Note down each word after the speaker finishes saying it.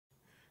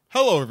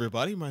Hello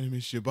everybody, my name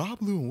is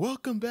Shabablu and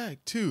welcome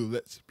back to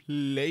Let's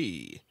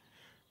Play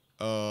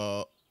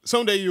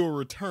Someday You'll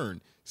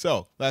Return.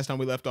 So, last time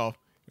we left off,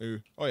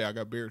 oh yeah, I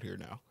got beard here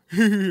now.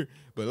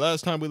 But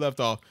last time we left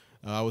off,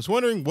 I was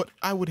wondering what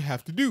I would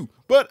have to do.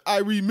 But I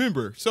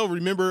remember,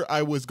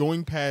 I was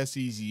going past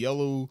these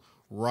yellow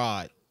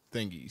rod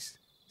thingies.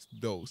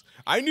 Those.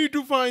 I need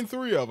to find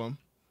 3 of them.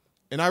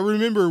 And I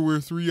remember where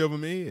 3 of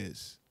them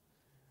is.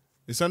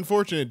 It's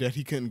unfortunate that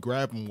he couldn't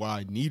grab them while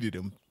I needed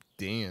them.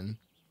 Dan.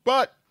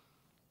 But,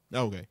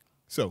 okay,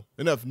 so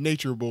enough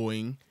nature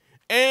boying.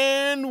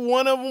 And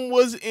one of them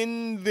was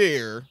in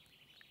there.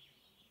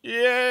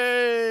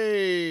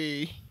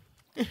 Yay!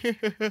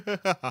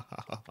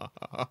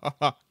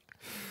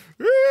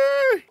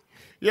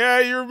 Yeah,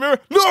 you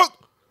remember?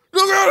 Look!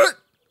 Look at it!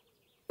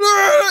 Look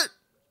at it!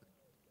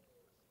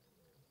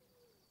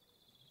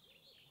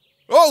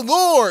 Oh,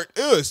 Lord!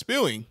 Ew,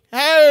 spilling.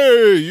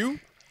 Hey,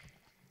 you.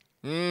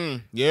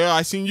 Yeah,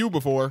 I seen you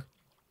before.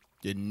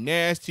 You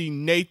nasty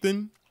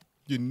Nathan.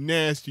 You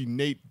nasty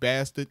Nate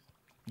bastard.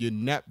 You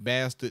nut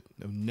bastard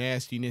of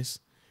nastiness.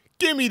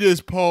 Give me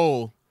this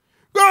pole.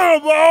 Go,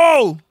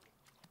 pole!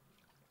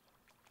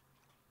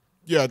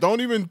 Yeah,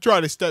 don't even try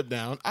to step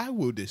down. I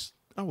will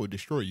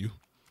destroy you.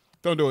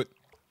 Don't do it.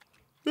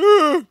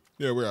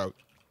 Yeah, we're out.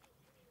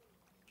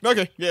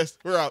 Okay, yes,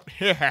 we're out.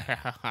 We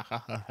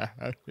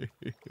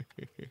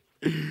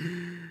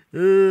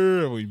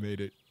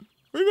made it.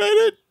 We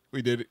made it.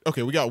 We did it.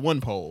 Okay, we got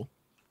 1 pole.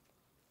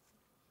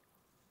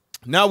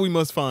 Now we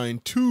must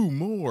find 2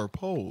 more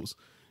poles.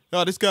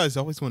 Now, this guy's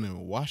always wanting to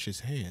wash his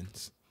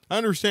hands. I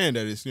understand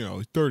that it's,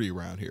 dirty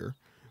around here.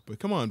 But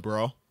come on,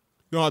 bro. You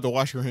don't have to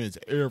wash your hands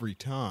every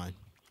time.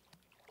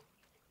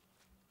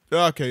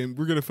 Okay,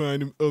 we're going to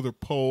find them other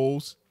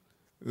poles.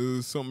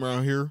 Something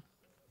around here.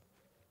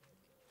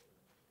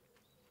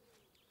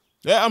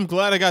 Yeah, I'm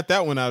glad I got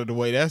that one out of the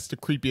way. That's the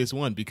creepiest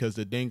one because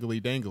the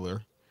dangly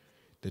dangler.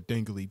 The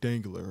dangly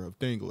dangler of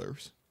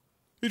danglers.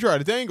 You try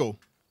to dangle.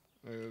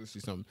 Let's see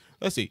something.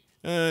 Let's see.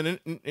 Okay,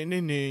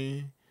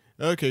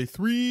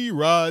 3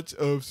 rods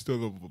of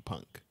still of a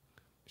punk.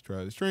 Let's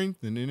try the strength.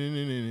 Yeah,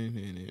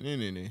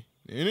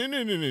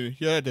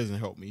 that doesn't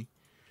help me.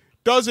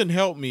 Doesn't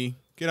help me.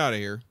 Get out of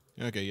here.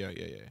 Okay, yeah.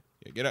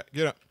 Get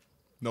up.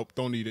 Nope,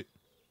 don't need it.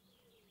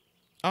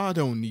 I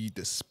don't need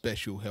the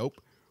special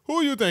help.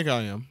 Who you think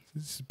I am?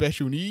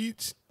 Special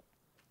needs?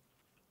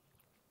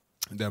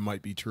 That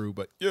might be true,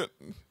 but yeah.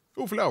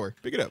 Oh, flower.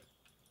 Pick it up.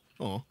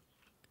 Oh,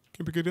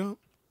 can pick it up?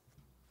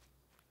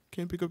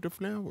 Can't pick up the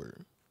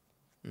flower.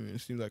 It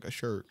seems like a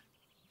shirt.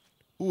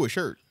 Ooh, a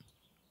shirt.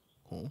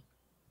 Oh.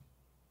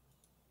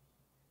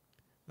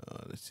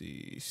 Let's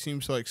see.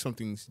 Seems like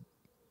something's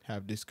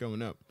have this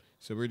going up.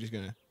 So we're just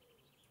gonna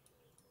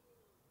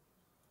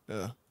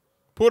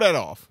pull that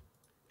off.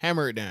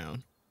 Hammer it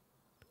down.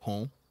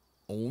 Oh.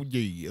 Oh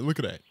yeah. Look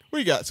at that.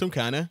 We got some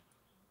kind of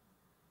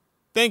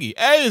thingy.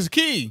 Hey, it's a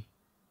key.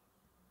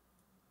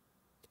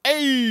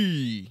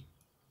 Hey.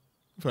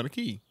 Found a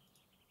key.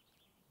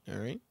 All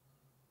right.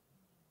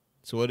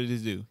 So what did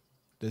this do?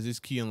 Does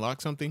this key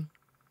unlock something?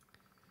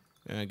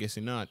 I guess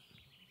not.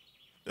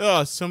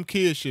 Some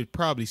kids should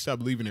probably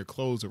stop leaving their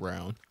clothes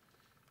around.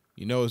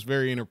 You know, it's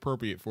very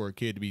inappropriate for a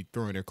kid to be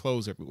throwing their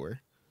clothes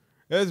everywhere.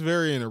 That's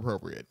very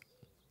inappropriate.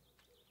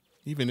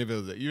 Even if it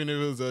was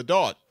an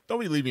adult, don't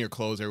be leaving your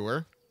clothes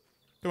everywhere.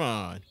 Come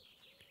on.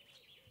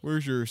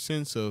 Where's your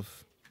sense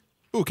of?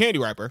 Ooh, candy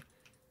wrapper.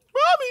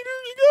 Mommy,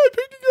 there's a guy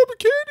picking up a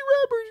candy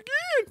wrapper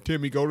again.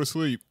 Timmy, go to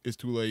sleep. It's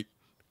too late.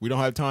 We don't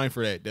have time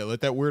for that.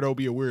 Let that weirdo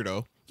be a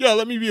weirdo. Yeah,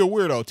 let me be a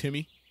weirdo,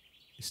 Timmy.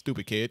 You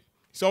stupid kid.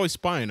 He's always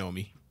spying on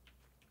me.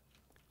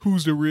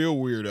 Who's the real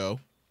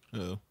weirdo?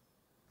 Oh.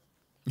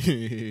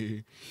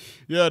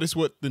 Yeah, this is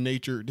what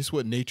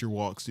nature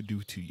walks to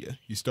do to you.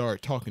 You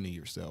start talking to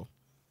yourself.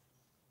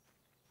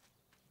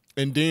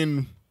 And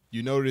then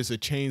you notice a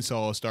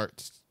chainsaw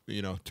starts,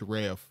 to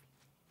rev.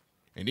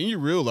 And then you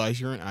realize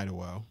you're in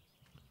Idlewild.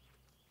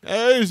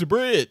 Hey, there's a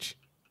bridge.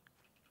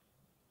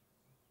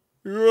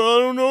 I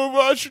don't know if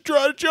I should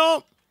try to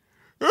jump.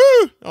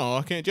 Oh,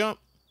 I can't jump.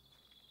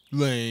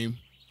 Lame.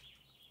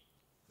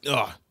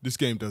 This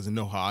game doesn't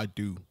know how I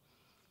do.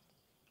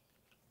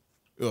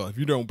 If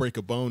you don't break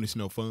a bone, it's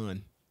no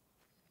fun.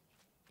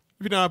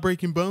 If you're not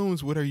breaking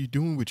bones, what are you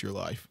doing with your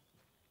life?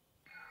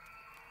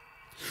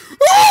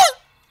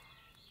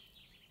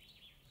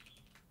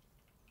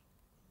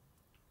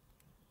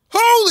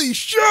 Holy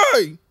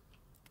shit!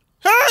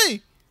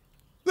 Hey!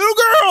 Little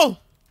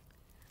girl!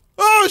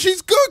 Oh,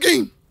 she's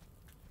cooking!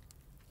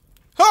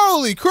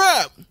 Holy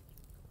crap!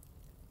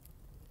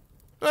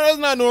 Well, that's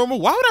not normal.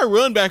 Why would I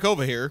run back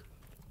over here?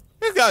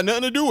 It's got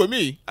nothing to do with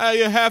me.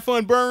 Have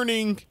fun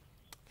burning.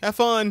 Have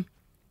fun.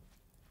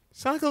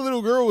 Sound like a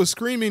little girl was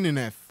screaming in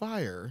that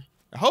fire.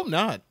 I hope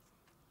not.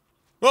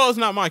 Well, it's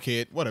not my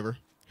kid. Whatever.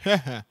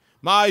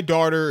 My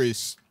daughter is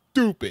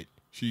stupid.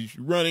 She's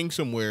running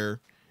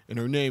somewhere, and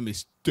her name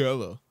is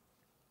Stella.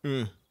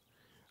 I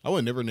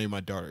would never name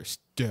my daughter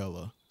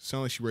Stella.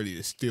 Sound like she's ready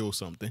to steal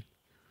something.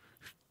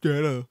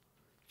 Stella.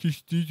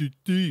 She's a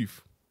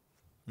thief.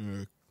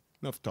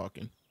 Enough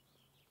talking.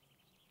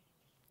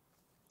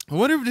 I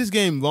wonder if this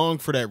game long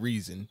for that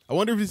reason. I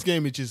wonder if this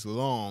game is just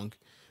long.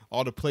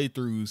 All the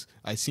playthroughs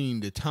I seen,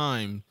 the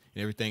time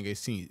and everything I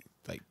seen,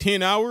 like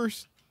 10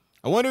 hours.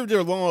 I wonder if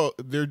they're long.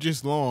 They're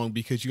just long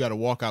because you got to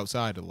walk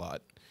outside a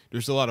lot.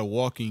 There's a lot of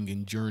walking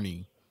and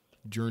journeying,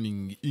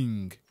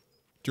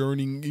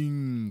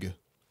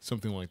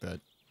 something like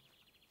that.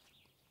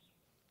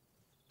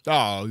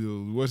 Oh,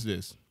 what's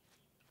this?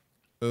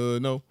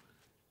 No.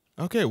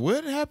 Okay,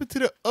 what happened to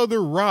the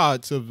other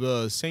rods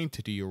of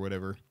sanctity or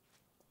whatever?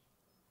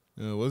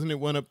 Wasn't it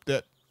one up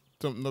that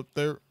something up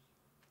there?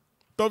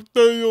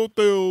 Something over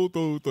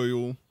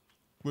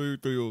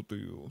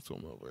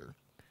there.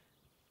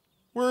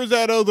 Where's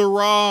that other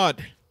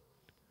rod?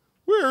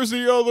 Where's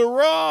the other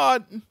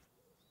rod?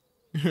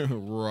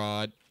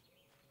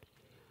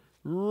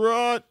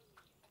 Rod.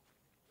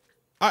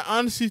 I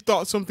honestly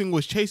thought something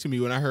was chasing me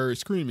when I heard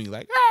screaming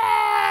like,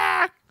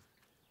 ah!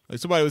 Like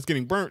somebody was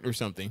getting burnt or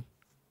something.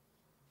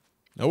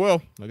 Oh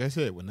well, like I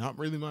said, well, not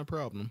really my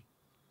problem.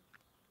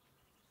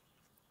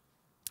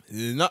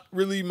 It's not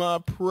really my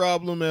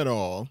problem at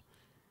all.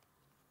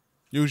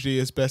 Usually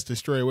it's best to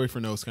stray away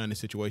from those kind of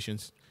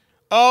situations.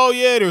 Oh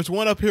yeah, there's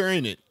one up here,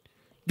 ain't it?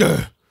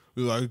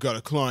 I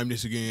gotta climb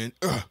this again.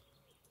 Oh,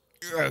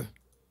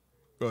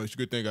 it's a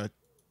good thing I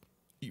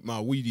eat my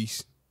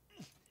Wheaties.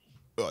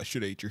 Oh, I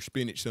should have ate your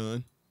spinach,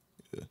 son.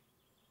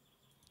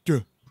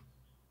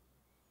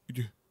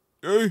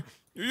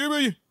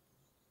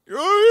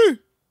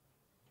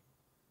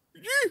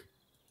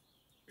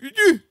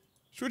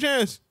 Switch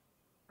hands.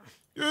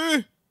 All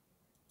right,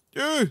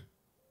 good.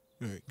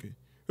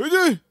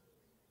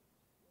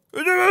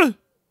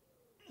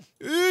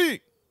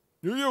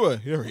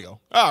 Here we go.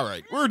 All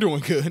right, we're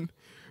doing good.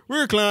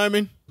 We're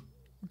climbing.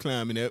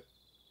 Climbing up.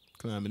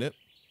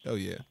 Oh,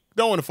 yeah.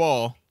 Don't want to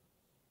fall.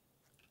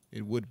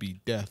 It would be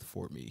death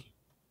for me.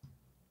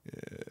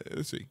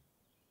 Let's see.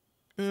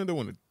 I don't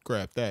want to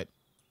grab that.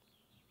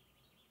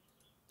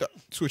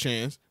 Switch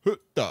hands.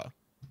 Hutta.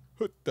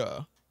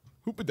 Hoopada.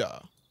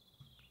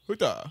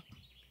 Hutta.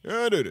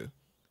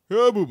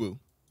 Boo-boo.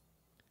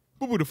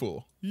 Boo-boo the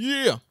fool.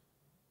 Yeah.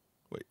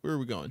 Wait, where are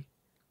we going?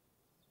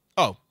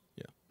 Oh,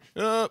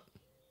 yeah.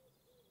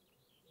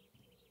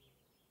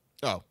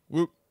 Oh,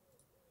 whoop.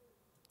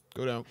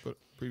 Go down. Go,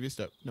 previous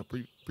step. No,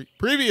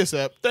 previous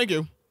step. Thank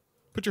you.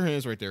 Put your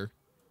hands right there.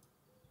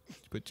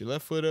 Put your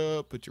left foot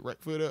up. Put your right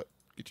foot up.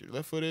 Get your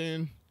left foot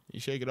in. You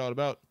shake it all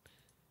about.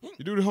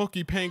 You do the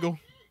hokey pangle.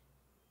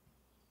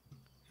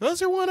 Was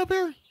there one up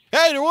here?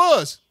 Hey, there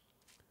was.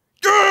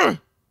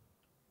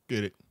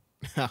 Get it.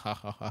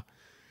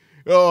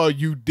 Oh,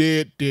 you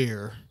dead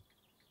dare.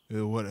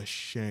 Oh, what a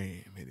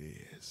shame it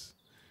is.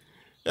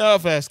 Oh,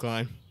 fast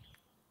climb.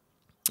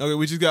 Okay,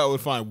 we just got to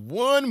find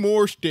one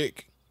more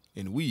stick,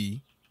 and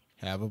we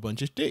have a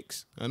bunch of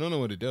sticks. I don't know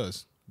what it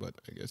does, but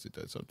I guess it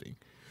does something.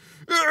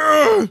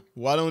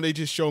 Why don't they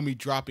just show me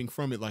dropping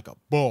from it like a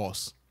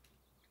boss?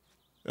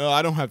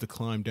 I don't have to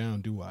climb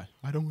down, do I?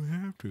 I don't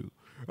have to.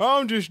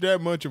 I'm just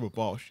that much of a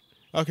boss.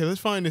 Okay, let's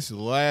find this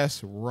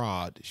last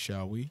rod,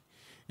 shall we?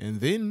 And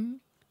then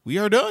we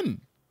are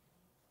done.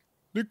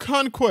 The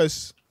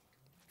conquest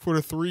for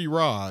the 3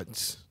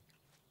 rods.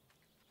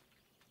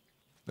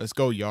 Let's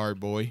go, yard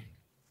boy.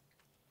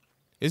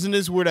 Isn't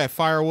this where that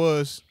fire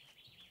was?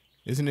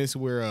 Isn't this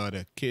where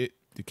the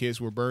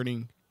kids were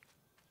burning?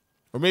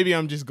 Or maybe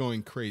I'm just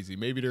going crazy.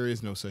 Maybe there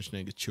is no such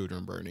thing as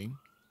children burning.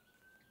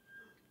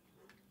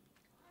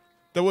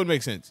 That would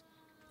make sense.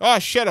 Ah,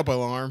 shut up,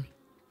 alarm.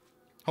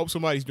 Hope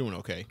somebody's doing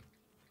okay.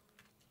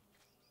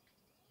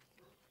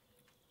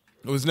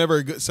 It was never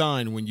a good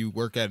sign when you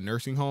work at a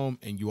nursing home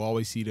and you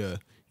always see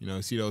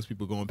see those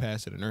people going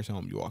past at a nursing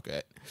home you walk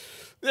at.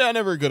 Yeah,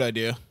 never a good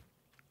idea.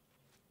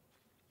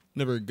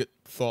 Never a good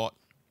thought.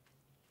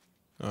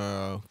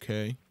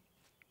 Okay.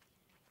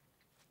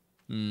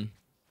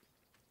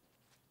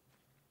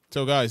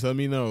 So guys, let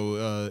me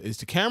know, is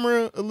the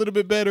camera a little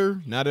bit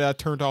better now that I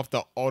turned off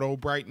the auto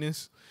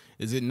brightness?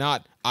 Is it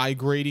not eye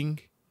grating?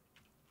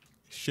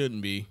 It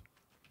shouldn't be.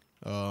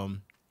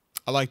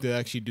 I like to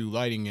actually do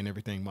lighting and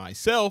everything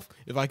myself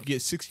if I can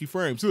get 60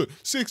 frames. Look,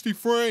 60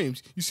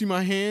 frames. You see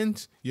my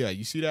hands? Yeah,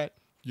 you see that?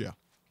 Yeah.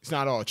 It's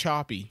not all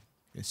choppy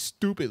and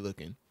stupid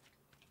looking.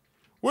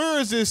 Where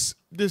is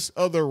this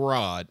other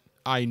rod?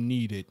 I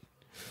need it.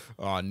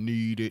 I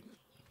need it.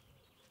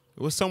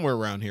 It was somewhere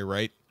around here,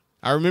 right?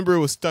 I remember it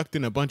was stuck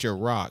in a bunch of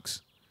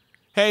rocks.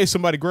 Hey,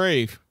 somebody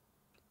grave.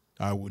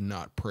 I would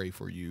not pray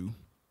for you.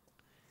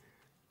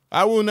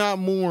 I will not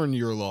mourn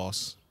your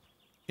loss.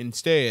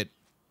 Instead,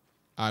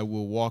 I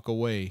will walk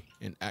away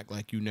and act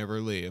like you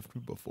never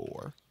lived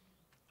before.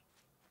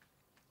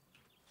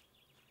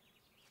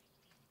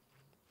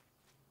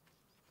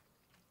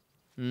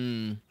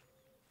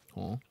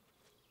 Huh?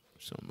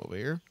 Something over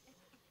here.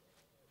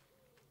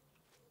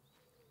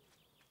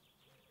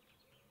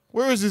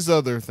 Where is this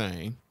other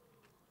thing?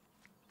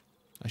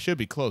 I should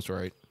be close,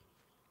 right?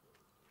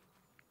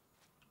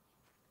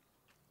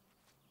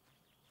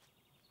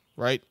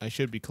 Right? I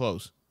should be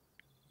close.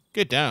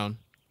 Get down.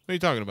 What are you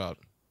talking about?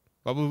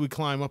 Why would we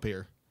climb up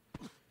here?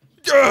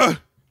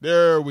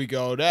 There we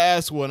go.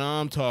 That's what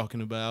I'm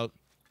talking about.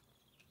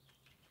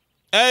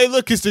 Hey,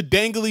 look, it's the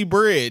dangly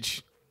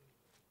bridge.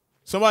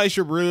 Somebody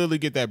should really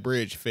get that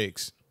bridge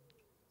fixed.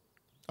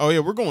 Oh, yeah,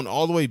 we're going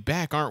all the way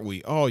back, aren't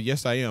we? Oh,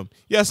 yes, I am.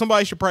 Yeah,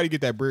 somebody should probably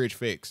get that bridge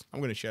fixed. I'm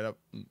going to shut up.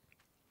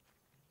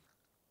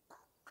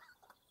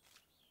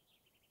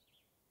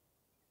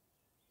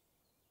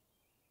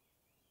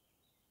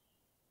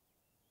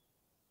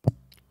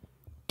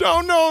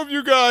 Don't know if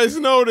you guys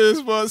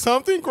noticed, but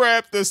something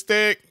grabbed the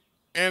stick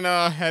and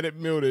had it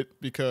muted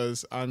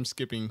because I'm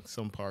skipping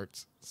some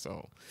parts.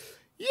 So,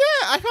 yeah,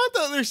 I found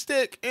the other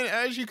stick, and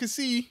as you can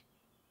see,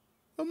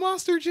 the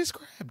monster just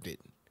grabbed it.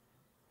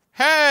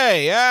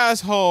 Hey,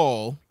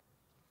 asshole.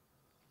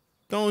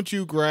 Don't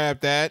you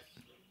grab that.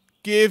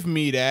 Give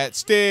me that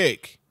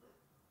stick.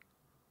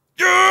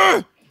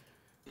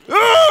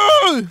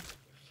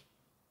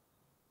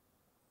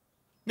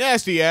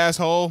 Nasty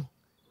asshole.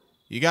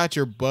 You got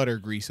your butter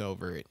grease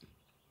over it.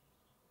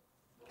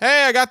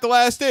 Hey, I got the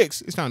last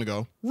sticks. It's time to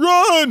go.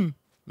 Run!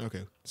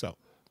 Okay, so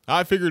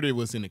I figured it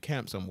was in a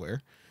camp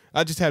somewhere.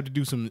 I just have to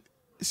do some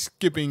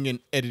skipping and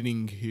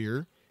editing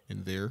here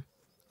and there.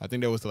 I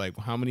think that was like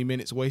how many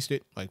minutes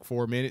wasted? Like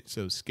 4 minutes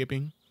of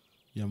skipping.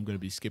 Yeah, I'm going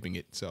to be skipping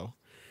it. So,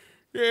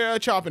 yeah,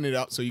 chopping it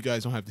out so you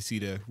guys don't have to see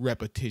the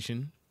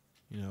repetition.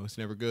 You know, it's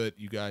never good,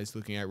 you guys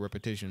looking at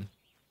repetition.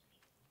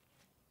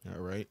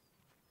 All right.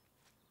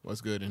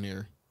 What's good in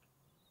here?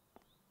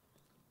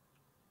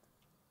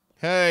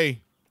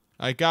 Hey,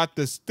 I got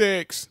the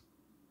sticks.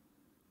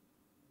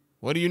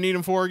 What do you need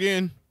them for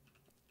again?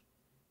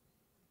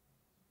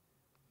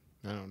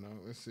 I don't know.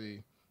 Let's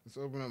see. Let's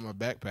open up my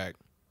backpack.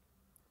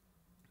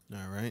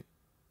 All right.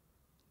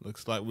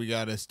 Looks like we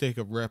got a stick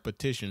of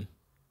repetition.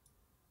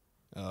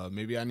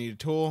 Maybe I need a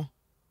tool.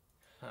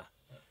 Huh.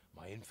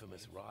 My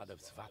infamous rod of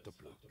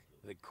Svatopluk.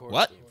 The cork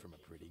What? came from a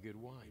pretty good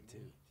wine,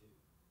 too.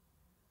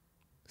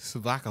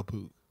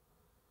 Svakapuk.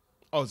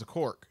 Oh, it's a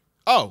cork.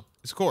 Oh,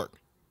 it's a cork.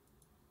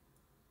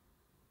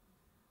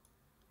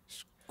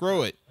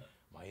 Screw it.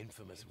 My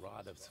infamous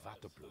rod of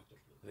Svatopluk.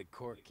 The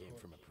cork came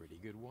from a pretty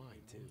good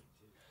wine, too.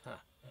 Huh.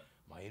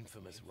 My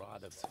infamous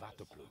rod of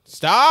Svatopluk.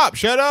 Stop!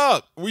 Shut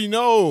up! We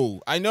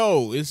know. I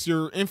know. It's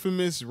your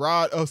infamous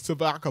rod of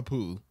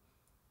Svakapuk.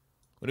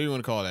 What do you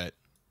want to call that?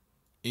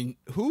 And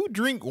who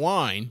drink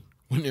wine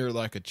when they're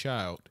like a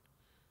child?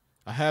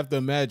 I have to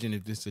imagine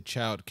if this is a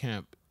child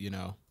camp, you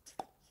know.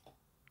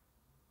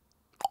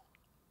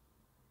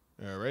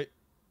 All right.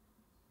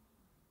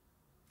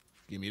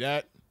 Give me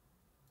that.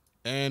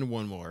 And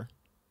one more.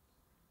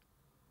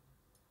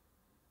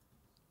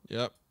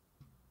 Yep.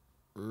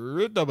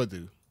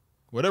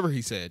 Whatever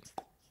he said.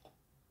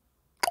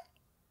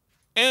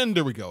 And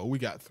there we go. We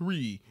got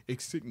 3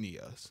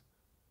 insignias.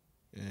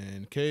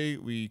 And okay,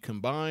 we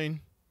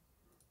combine.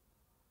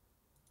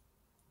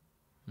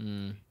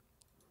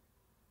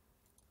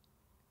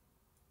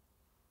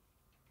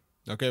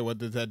 Okay, what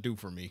does that do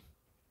for me?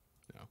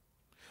 No.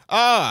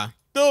 Ah,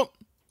 doop.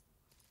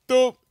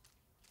 Doop.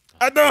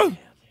 I do.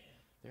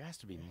 There has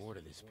to be more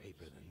to this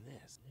paper than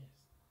this.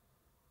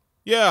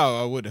 Yeah,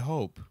 I would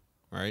hope.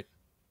 Right?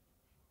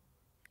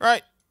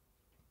 Right.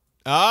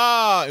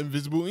 Ah,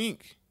 invisible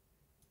ink.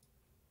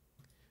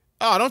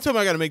 Oh, don't tell me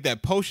I got to make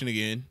that potion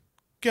again.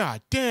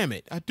 God damn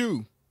it. I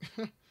do.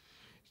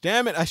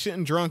 Damn it. I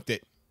shouldn't drunk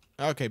it.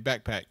 Okay,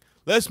 backpack.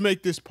 Let's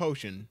make this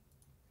potion.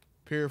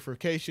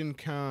 Purification,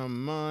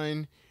 calm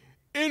mind,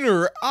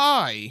 inner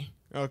eye.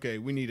 Okay,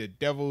 we need a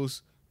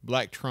devil's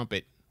black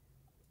trumpet.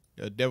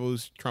 A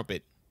devil's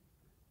trumpet.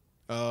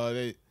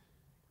 They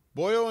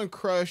boil and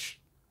crush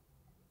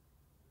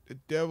the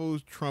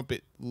devil's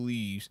trumpet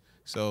leaves.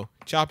 So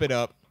chop it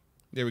up.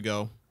 There we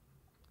go.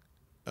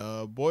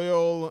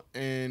 Boil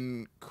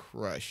and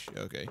crush.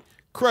 Okay.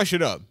 Crush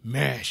it up.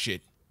 Mash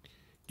it.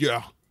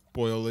 Yeah.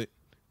 Boil it.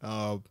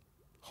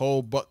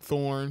 Whole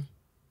buckthorn.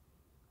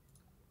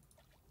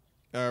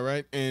 All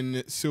right. And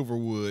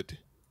silverwood.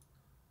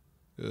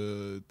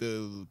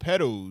 The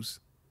petals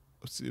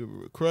of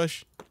silverwood.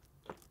 Crush.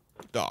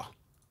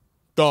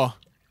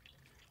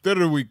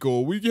 There we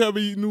go. We have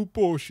a new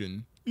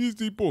potion.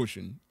 It's a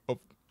potion of.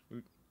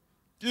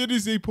 It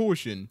is a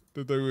potion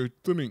that I will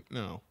drink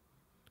now.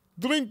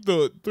 Drink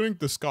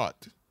the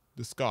scotch.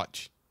 The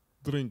scotch.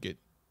 Drink it.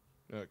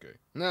 Okay.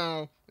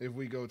 Now, if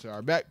we go to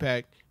our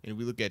backpack and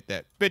we look at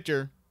that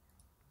picture.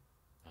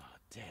 Oh,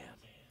 damn.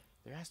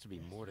 There has to be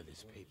more to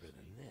this paper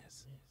than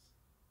this.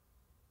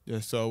 Yeah,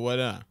 so what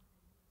Oh,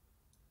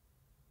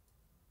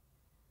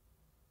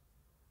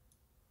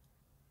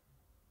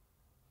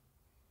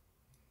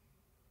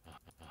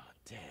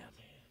 damn.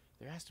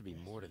 There has to be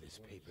more to this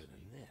paper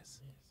than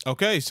this.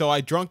 Okay, so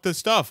I drunk the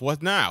stuff.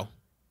 What now?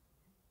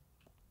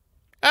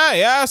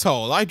 Hey,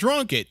 asshole, I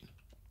drunk it.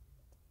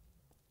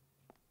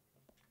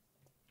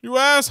 You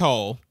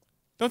asshole.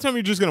 Don't tell me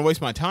you're just going to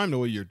waste my time the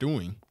way you're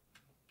doing.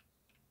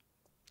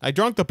 I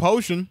drunk the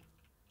potion.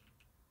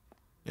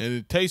 And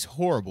it tastes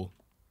horrible.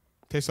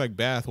 It tastes like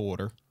bath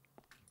water.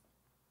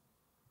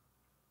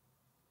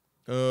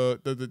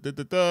 Whatever.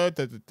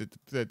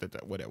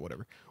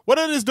 What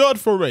it is done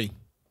for me?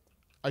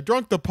 I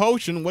drunk the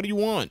potion. What do you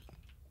want?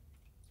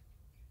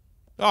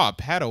 Oh, a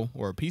paddle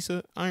or a piece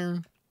of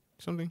iron.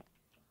 Something.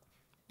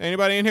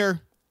 Anybody in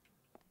here?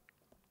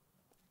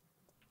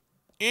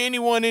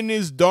 Anyone in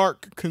this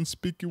dark,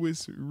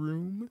 conspicuous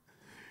room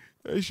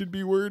I should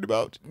be worried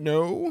about?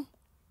 No.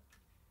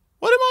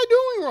 What am I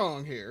doing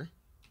wrong here?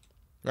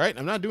 Right?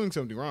 I'm not doing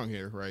something wrong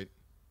here, right?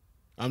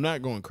 I'm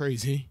not going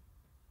crazy.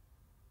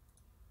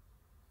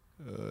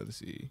 Let's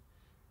see.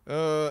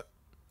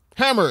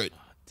 Hammer it.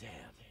 Oh, damn.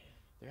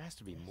 There has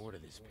to be more to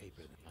this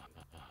paper than...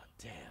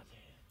 damn.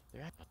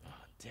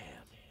 Damn.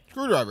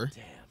 Screwdriver.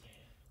 Damn.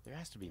 There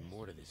has to be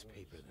more to this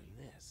paper than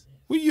this.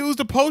 We used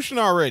a potion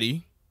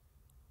already.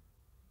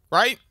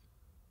 Right?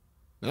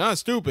 I'm not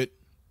stupid.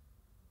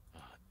 Oh,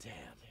 damn.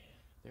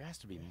 There has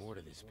to be more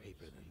to this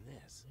paper than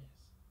this.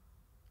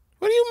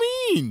 What do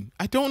you mean?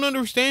 I don't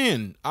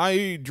understand.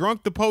 I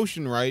drunk the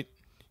potion, right?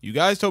 You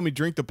guys told me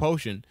drink the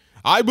potion.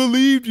 I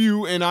believed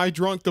you and I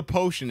drunk the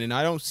potion and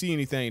I don't see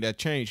anything that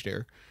changed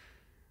there.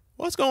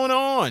 What's going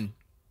on?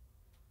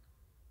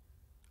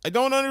 I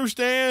don't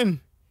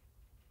understand.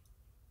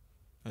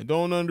 I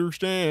don't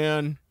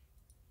understand.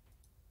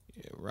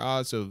 Yeah,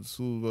 rods of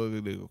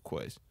legal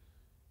quest.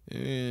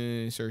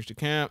 And search the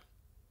camp.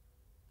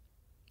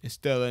 Is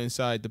Stella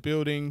inside the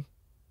building?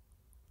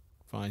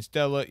 Find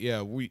Stella.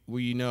 Yeah,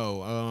 we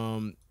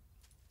know.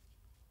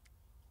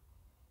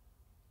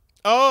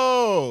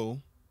 Oh.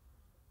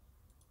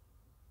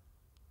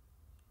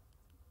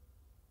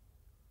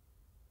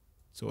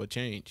 So a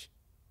change.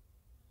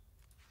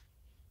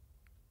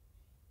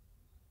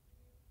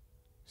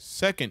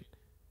 Second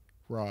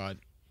rod.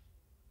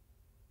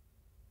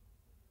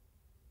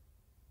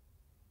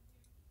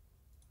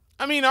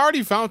 I mean, I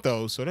already found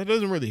those, so that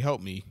doesn't really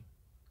help me.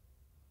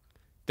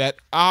 That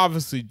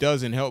obviously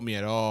doesn't help me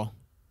at all.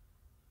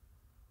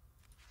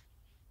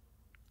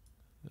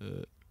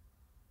 I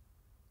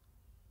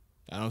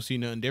don't see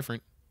nothing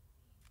different.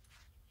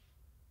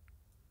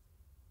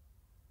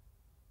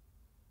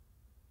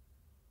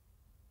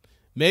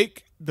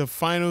 Make the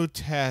final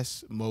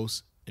task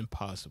most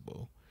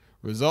impossible.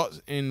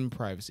 Results in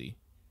privacy.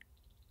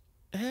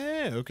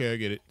 Okay, I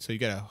get it. So you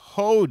gotta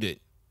hold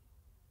it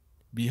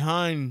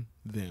behind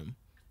them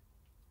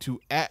to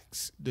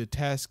axe the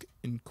task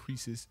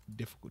increases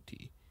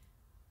difficulty.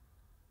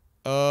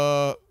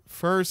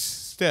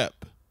 First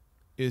step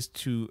is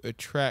to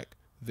attract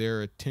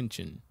their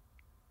attention.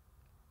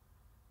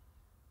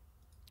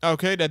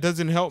 Okay, that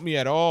doesn't help me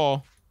at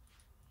all.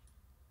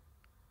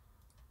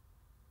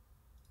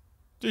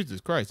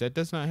 Jesus Christ, that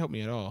does not help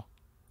me at all.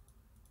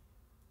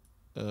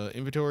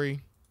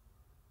 Inventory.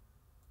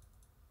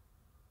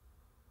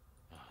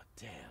 Oh,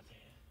 damn.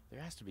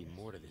 There has to be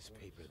more to this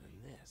paper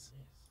than this.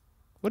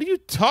 What are you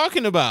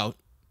talking about?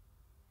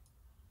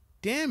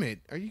 Damn it.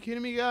 Are you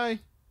kidding me, guy?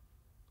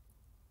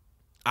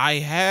 I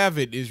have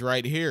it is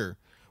right here.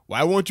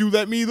 Why won't you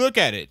let me look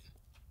at it?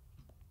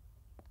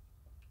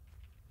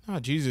 Oh,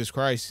 Jesus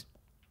Christ.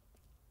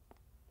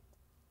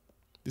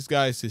 This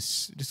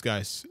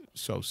guy's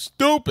so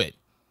stupid.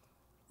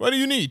 What do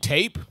you need?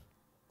 Tape?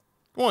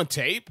 You want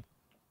tape?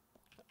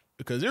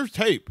 Because there's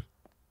tape.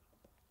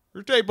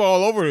 There's tape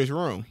all over this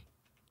room.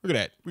 Look at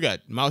that. We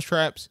got mouse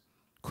traps,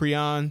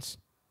 crayons,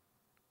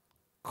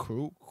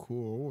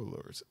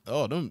 Corollars.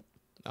 Oh, them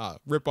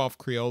rip off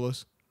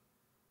Crayolas.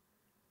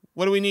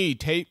 What do we need?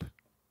 Tape?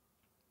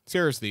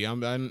 Seriously, I'm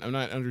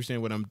not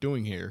understanding what I'm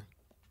doing here.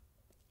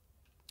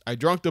 I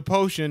drunk the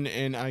potion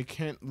and I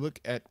can't look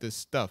at this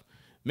stuff.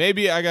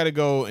 Maybe I gotta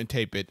go and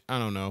tape it. I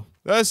don't know.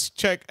 Let's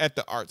check at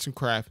the Arts and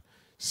Craft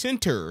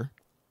Center.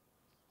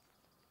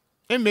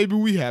 And maybe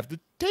we have to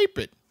tape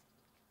it.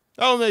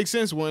 That'll make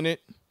sense, wouldn't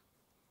it?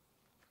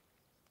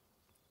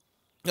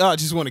 Oh, I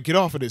just want to get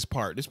off of this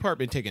part. This part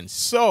been taking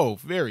so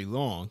very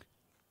long.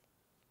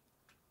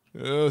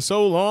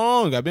 So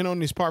long. I've been on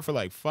this part for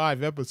like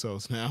 5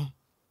 episodes now.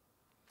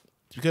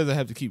 It's because I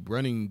have to keep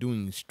running,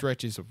 doing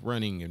stretches of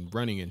running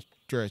and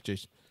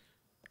stretches.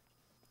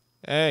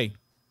 Hey.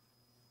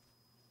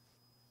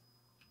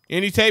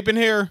 Any tape in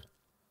here?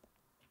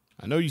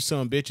 I know you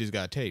some bitches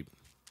got tape.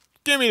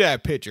 Give me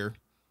that picture.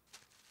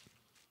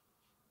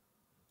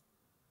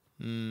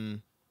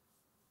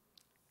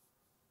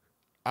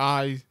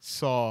 I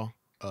saw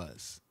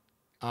us.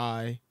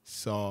 I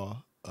saw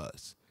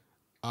us.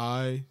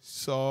 I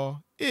saw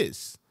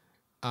is.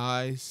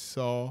 I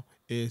saw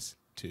is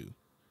too.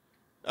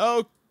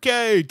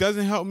 Okay,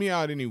 doesn't help me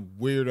out, any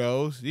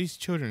weirdos. These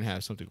children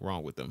have something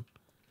wrong with them.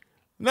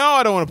 No,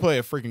 I don't want to play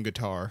a freaking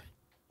guitar.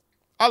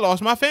 I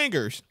lost my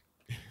fingers.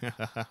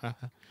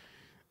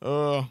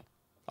 I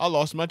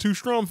lost my 2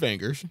 strum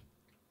fingers.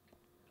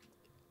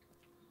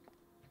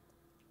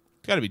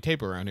 Got to be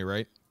tape around here,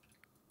 right?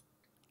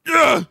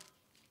 Yeah.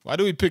 Why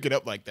do we pick it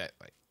up like that?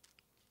 Like,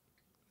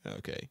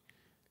 okay.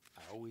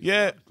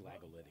 Yeah.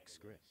 Glagolitic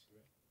script.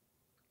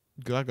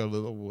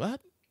 Glagolitic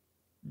what?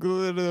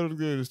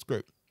 Glagolitic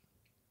script.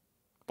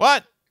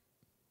 What?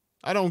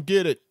 I don't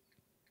get it.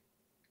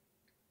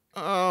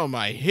 Oh,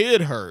 my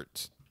head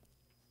hurts.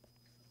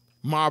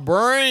 My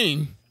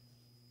brain.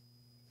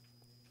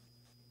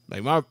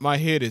 Like my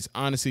head is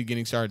honestly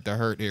getting started to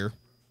hurt here.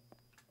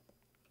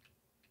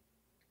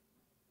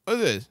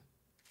 What's this?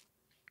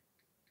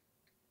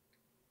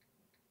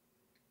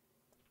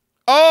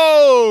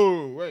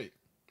 Oh, wait.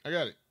 I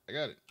got it.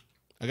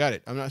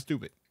 I'm not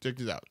stupid. Check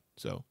this out.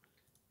 So,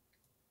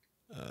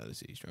 let's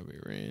see.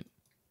 Strawberry ranch.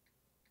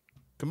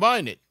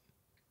 Combine it.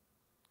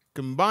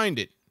 Combine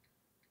it.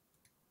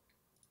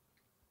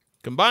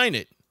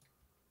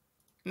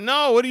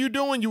 No, what are you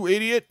doing, you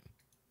idiot?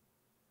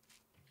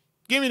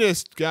 Give me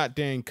this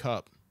goddamn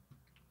cup.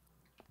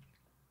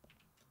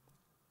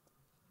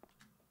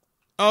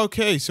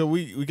 Okay, so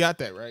we got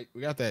that, right?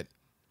 We got that.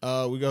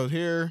 We go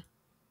here.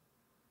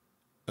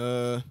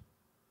 Wait,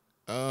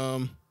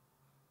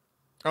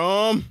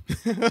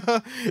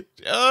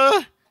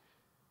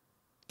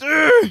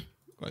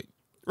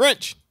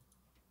 wrench.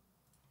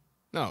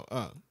 No,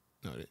 no,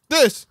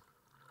 this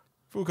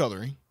food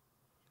coloring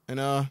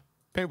and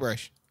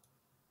paintbrush.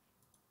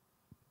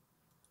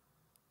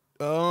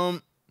 I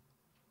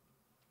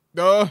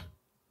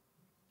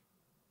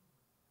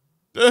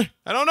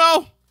don't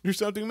know. There's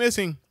something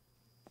missing.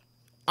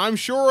 I'm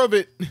sure of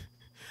it.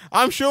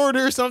 I'm sure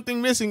there's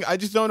something missing. I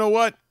just don't know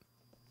what.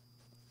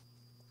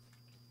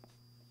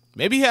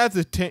 Maybe he has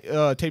to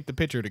tape the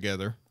picture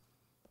together.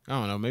 I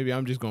don't know. Maybe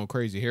I'm just going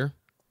crazy here.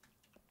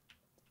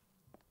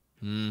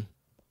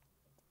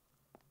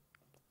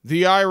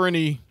 The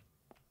irony.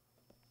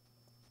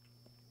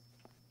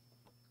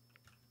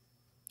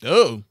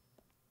 Oh.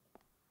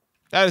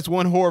 That is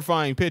one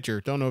horrifying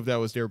picture. Don't know if that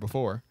was there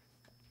before.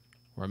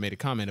 Or I made a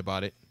comment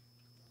about it.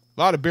 A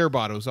lot of beer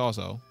bottles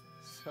also.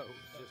 So, it's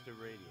just a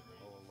radio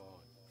all along.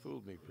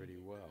 Fooled me pretty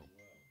well.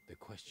 The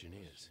question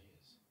is,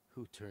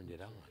 who turned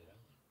it on?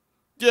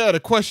 Yeah, the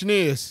question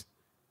is,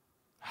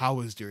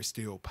 how is there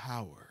still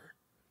power?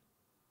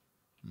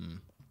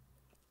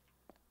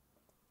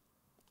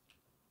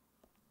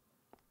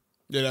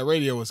 Yeah, that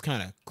radio was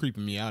kind of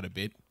creeping me out a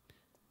bit.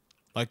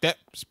 Like that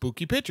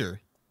spooky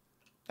picture.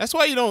 That's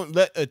why you don't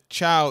let a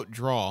child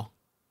draw.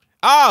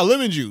 Ah,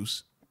 lemon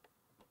juice.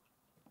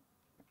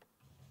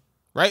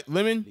 Right,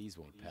 lemon? These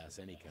won't pass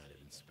any kind of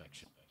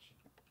inspection.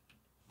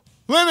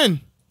 Lemon!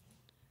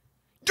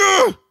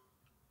 Ugh!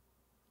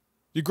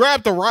 You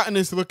grabbed the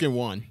rottenest looking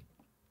one.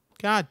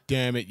 God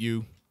damn it,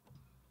 you.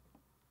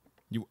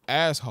 You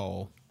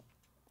asshole.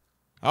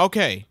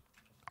 Okay.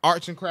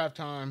 Arts and craft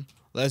time.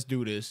 Let's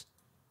do this.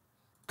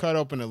 Cut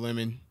open a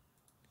lemon.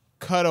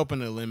 Cut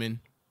open a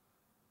lemon.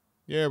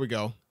 There we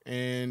go.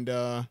 And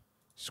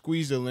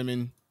squeeze the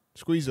lemon.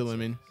 Squeeze the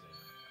lemon.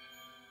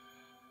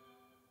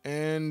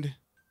 And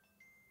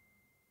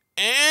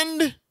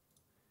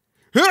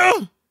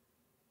oh,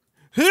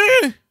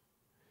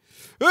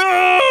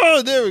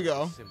 there we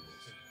go.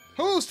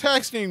 Who's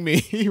texting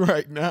me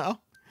right now?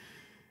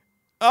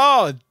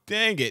 Oh,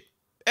 dang it.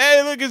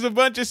 Hey, look, it's a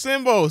bunch of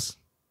symbols.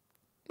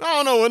 I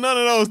don't know what none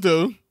of those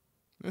do.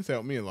 That's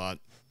helped me a lot.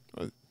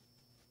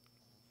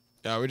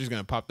 Yeah, we're just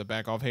gonna pop the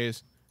back off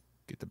his.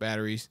 Get the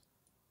batteries.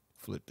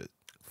 Flip the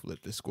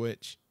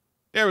switch.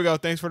 There we go.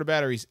 Thanks for the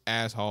batteries,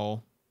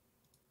 asshole.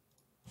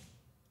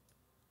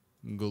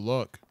 Good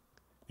luck.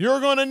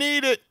 You're gonna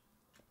need it.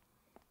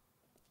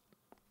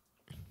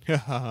 We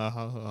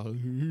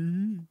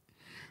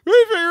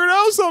figured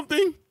out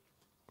something.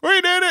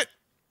 We did it.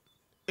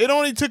 It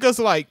only took us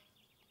like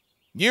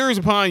years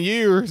upon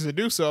years to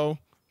do so.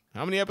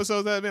 How many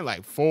episodes has it been?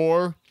 Like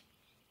 4.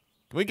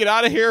 Can we get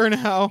out of here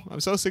now? I'm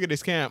so sick of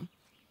this camp.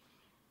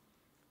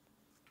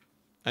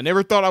 I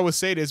never thought I would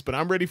say this, but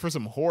I'm ready for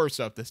some horror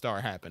stuff to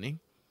start happening.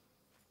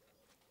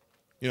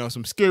 You know,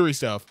 some scary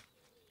stuff.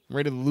 I'm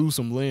ready to lose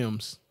some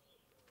limbs.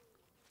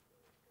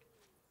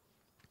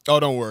 Oh,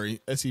 don't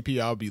worry.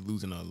 SCP, I'll be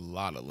losing a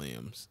lot of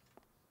limbs.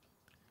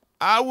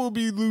 I will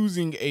be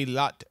losing a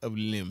lot of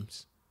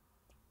limbs.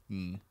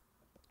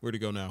 Where to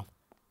go now?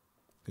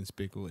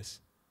 Conspicuous.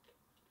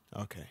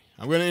 Okay.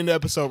 I'm going to end the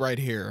episode right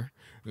here.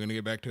 We're going to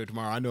get back to it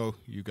tomorrow. I know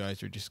you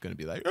guys are just going to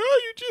be like,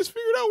 oh, you just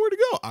figured out where to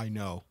go. I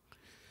know.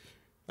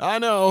 I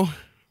know.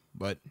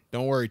 But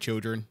don't worry,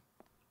 children.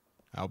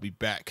 I'll be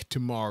back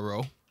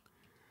tomorrow.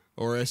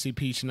 Or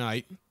SCP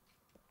tonight.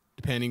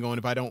 Depending on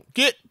if I don't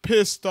get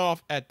pissed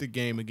off at the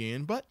game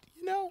again. But,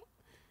 you know,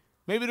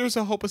 maybe there's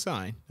a hope, a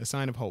sign. A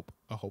sign of hope.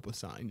 A hope, a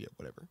sign. Yeah,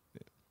 whatever.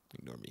 Yeah,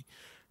 ignore me.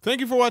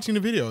 Thank you for watching the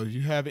video. If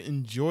you have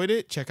enjoyed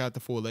it, check out the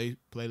full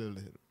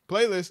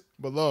playlist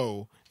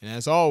below. And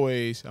as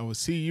always, I will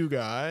see you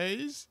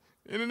guys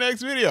in the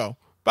next video.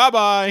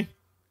 Bye-bye.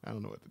 I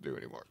don't know what to do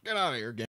anymore. Get out of here, game.